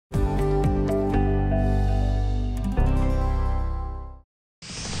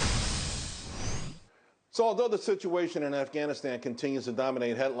So although the situation in Afghanistan continues to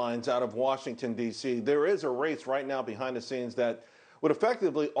dominate headlines out of Washington, D.C., there is a race right now behind the scenes that would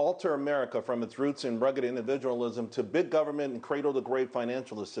effectively alter America from its roots in rugged individualism to big government and cradle-to-grave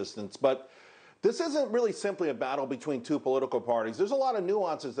financial assistance. But this isn't really simply a battle between two political parties. There's a lot of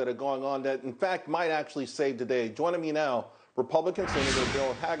nuances that are going on that, in fact, might actually save the day. Joining me now, Republican Senator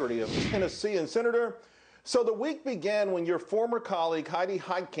Bill Hagerty of Tennessee. And Senator, so the week began when your former colleague Heidi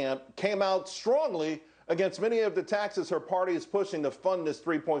Heitkamp came out strongly against many of the taxes her party is pushing to fund this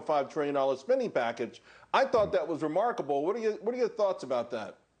 $3.5 trillion spending package. I thought that was remarkable. What are your thoughts about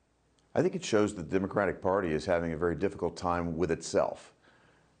that? I think it shows the Democratic Party is having a very difficult time with itself.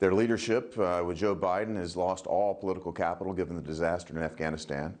 Their leadership with Joe Biden has lost all political capital given the disaster in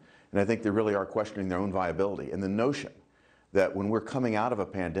Afghanistan. And I think they really are questioning their own viability. And the notion that when we're coming out of a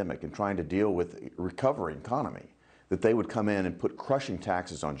pandemic and trying to deal with a recovering economy, that they would come in and put crushing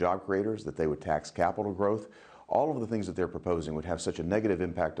taxes on job creators, that they would tax capital growth. All of the things that they're proposing would have such a negative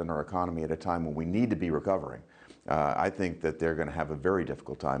impact on our economy at a time when we need to be recovering. I think that they're going to have a very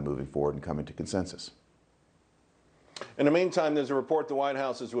difficult time moving forward and coming to consensus. In the meantime, there's a report the White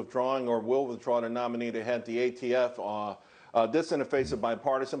House is withdrawing or will withdraw the nominee to head the ATF. This in the face of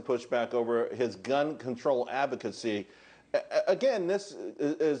bipartisan pushback over his gun control advocacy. Again, this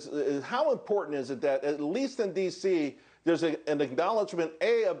is how important is it that at least in D.C. there's an acknowledgement,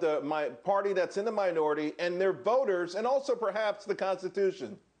 A, of the party that's in the minority and their voters, and also perhaps the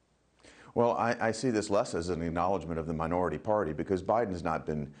Constitution? Well, I see this less as an acknowledgement of the minority party because Biden has not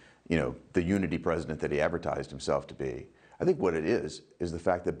been, the unity president that he advertised himself to be. I think what it is the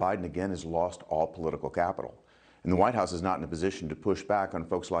fact that Biden again has lost all political capital. And the White House is not in a position to push back on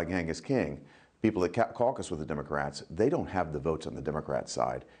folks like Angus King, people that caucus with the Democrats. They don't have the votes on the Democrat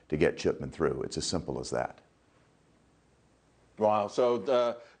side to get Chipman through. It's as simple as that. Wow.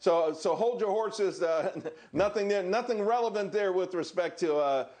 So hold your horses. Nothing there, nothing relevant there with respect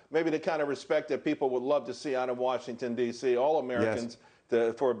to maybe the kind of respect that people would love to see out of Washington, D.C. All Americans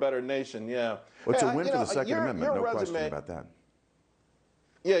for a better nation. Yeah. Well, it's a win for the Second Amendment. No question about that.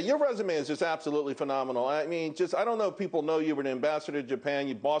 Yeah, your resume is just absolutely phenomenal. I mean, I don't know if people know you were an ambassador to Japan,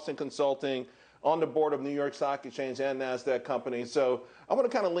 you Boston Consulting, on the board of New York Stock Exchange and NASDAQ company. So I want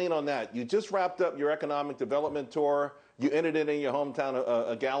to kind of lean on that. You just wrapped up your economic development tour. You ended it in your hometown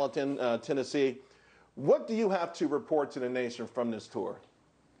of Gallatin, Tennessee. What do you have to report to the nation from this tour?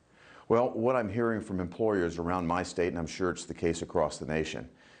 Well, what I'm hearing from employers around my state, and I'm sure it's the case across the nation,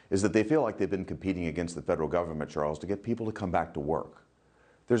 is that they feel like they've been competing against the federal government, Charles, to get people to come back to work.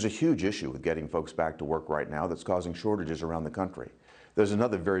 There's a huge issue with getting folks back to work right now that's causing shortages around the country. There's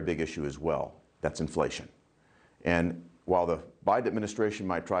another very big issue as well. That's inflation. And while the Biden administration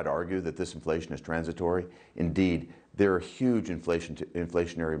might try to argue that this inflation is transitory, indeed, there are huge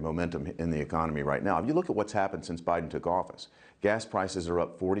inflationary momentum in the economy right now. If you look at what's happened since Biden took office, gas prices are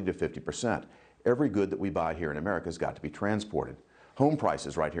up 40 to 50%. Every good that we buy here in America has got to be transported. Home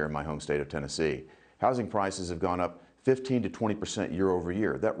prices right here in my home state of Tennessee, housing prices have gone up 15 to 20% year over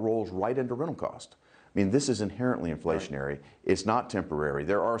year. That rolls right into rental cost. I mean, this is inherently inflationary. It's not temporary.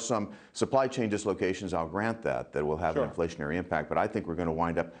 There are some supply chain dislocations, I'll grant that will have an inflationary impact, but I think we're going to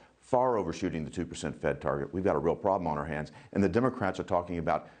wind up far overshooting the 2% Fed target. We've got a real problem on our hands. And the Democrats are talking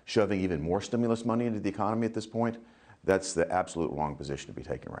about shoving even more stimulus money into the economy at this point. That's the absolute wrong position to be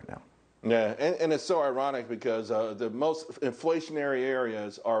taking right now. Yeah, and it's so ironic because the most inflationary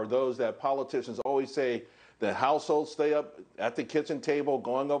areas are those that politicians always say the households stay up at the kitchen table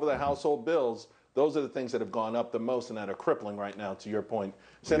going over the household bills. Those are the things that have gone up the most and that are crippling right now, to your point.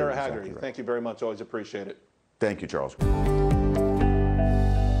 Senator Hagerty, thank you very much. Always appreciate it. Thank you, Charles.